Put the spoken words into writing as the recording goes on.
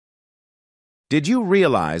Did you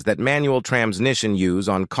realize that manual transmission use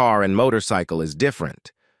on car and motorcycle is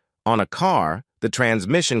different? On a car, the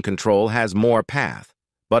transmission control has more path,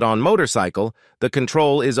 but on motorcycle, the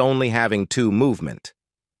control is only having two movement.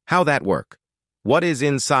 How that work? What is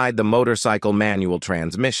inside the motorcycle manual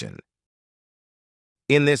transmission?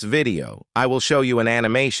 In this video, I will show you an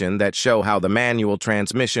animation that show how the manual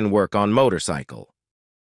transmission work on motorcycle.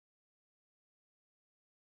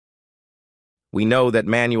 We know that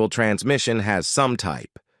manual transmission has some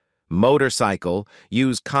type. Motorcycle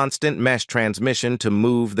use constant mesh transmission to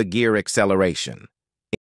move the gear acceleration.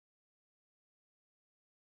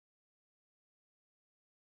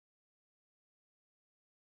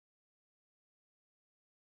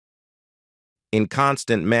 In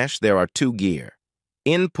constant mesh, there are two gear,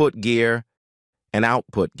 input gear and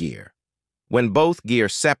output gear. When both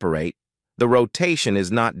gears separate, the rotation is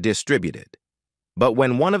not distributed. But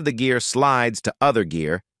when one of the gears slides to other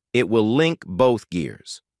gear, it will link both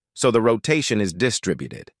gears, so the rotation is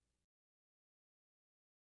distributed.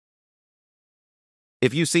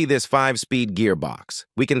 If you see this 5-speed gearbox,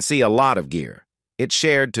 we can see a lot of gear. It's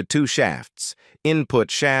shared to two shafts,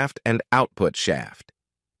 input shaft and output shaft.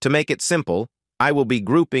 To make it simple, I will be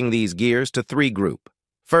grouping these gears to three groups.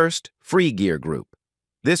 First, free gear group.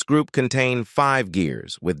 This group contains 5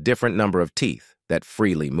 gears with different number of teeth that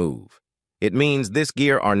freely move. It means this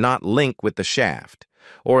gear are not linked with the shaft,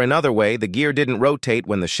 or another way, the gear didn't rotate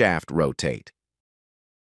when the shaft rotate.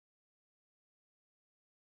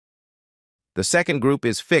 The second group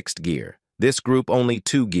is fixed gear. This group only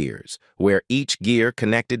 2 gears, where each gear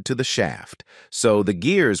connected to the shaft, so the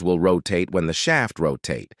gears will rotate when the shaft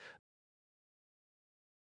rotate.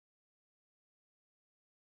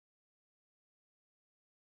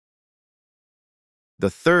 The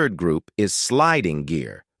third group is sliding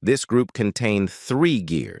gear. This group contains 3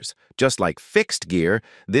 gears. Just like fixed gear,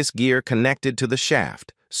 this gear connected to the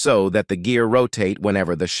shaft, so that the gear rotate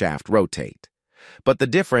whenever the shaft rotate. But the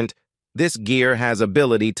different, this gear has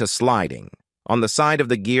ability to sliding. On the side of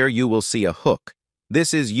the gear, you will see a hook.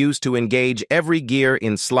 This is used to engage every gear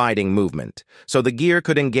in sliding movement, so the gear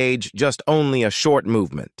could engage just only a short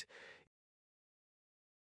movement.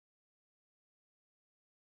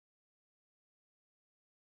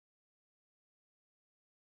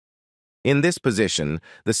 In this position,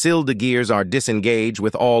 the cylinder gears are disengaged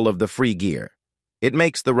with all of the free gear. It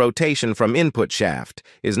makes the rotation from input shaft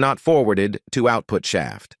is not forwarded to output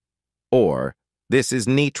shaft. Or, this is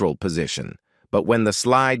neutral position, but when the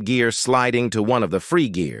slide gear sliding to one of the free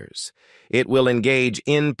gears, it will engage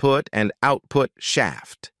input and output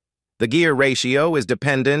shaft. The gear ratio is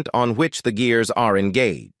dependent on which the gears are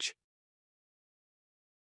engaged.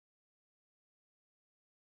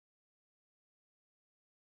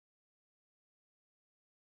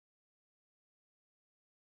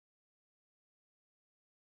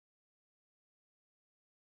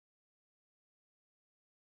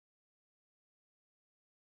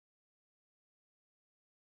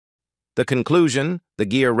 The conclusion, the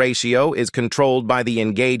gear ratio is controlled by the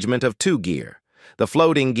engagement of 2 gear, the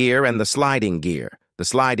floating gear and the sliding gear. The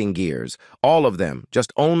sliding gears, all of them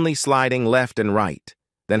just only sliding left and right.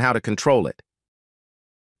 Then how to control it?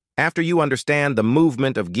 After you understand the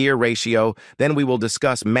movement of gear ratio, then we will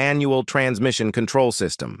discuss manual transmission control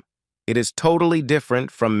system. It is totally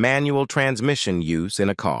different from manual transmission use in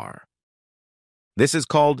a car. This is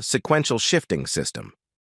called sequential shifting system.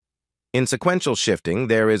 In sequential shifting,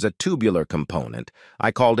 there is a tubular component.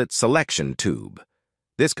 I called it selection tube.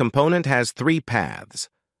 This component has 3 paths.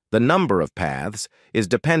 The number of paths is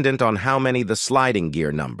dependent on how many the sliding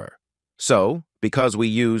gear number. So, because we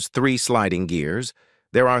use 3 sliding gears,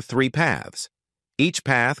 there are 3 paths, each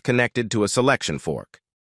path connected to a selection fork.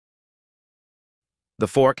 The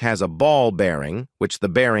fork has a ball bearing, which the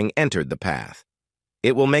bearing entered the path.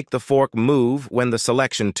 It will make the fork move when the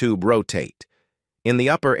selection tube rotate. In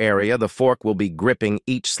the upper area, the fork will be gripping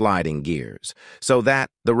each sliding gears, so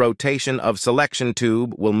that the rotation of selection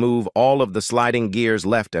tube will move all of the sliding gears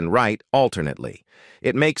left and right alternately.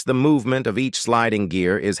 It makes the movement of each sliding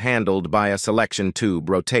gear is handled by a selection tube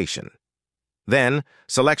rotation. Then,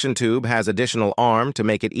 selection tube has additional arm to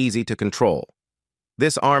make it easy to control.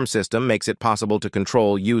 This arm system makes it possible to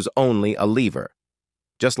control use only a lever.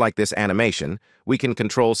 Just like this animation, we can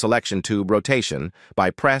control selection tube rotation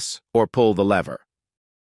by press or pull the lever.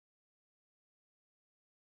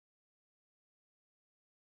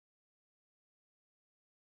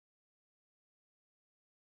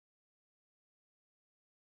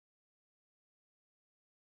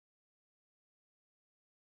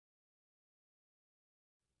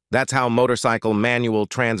 That's how motorcycle manual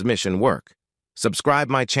transmission work. Subscribe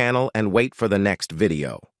my channel and wait for the next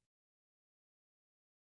video.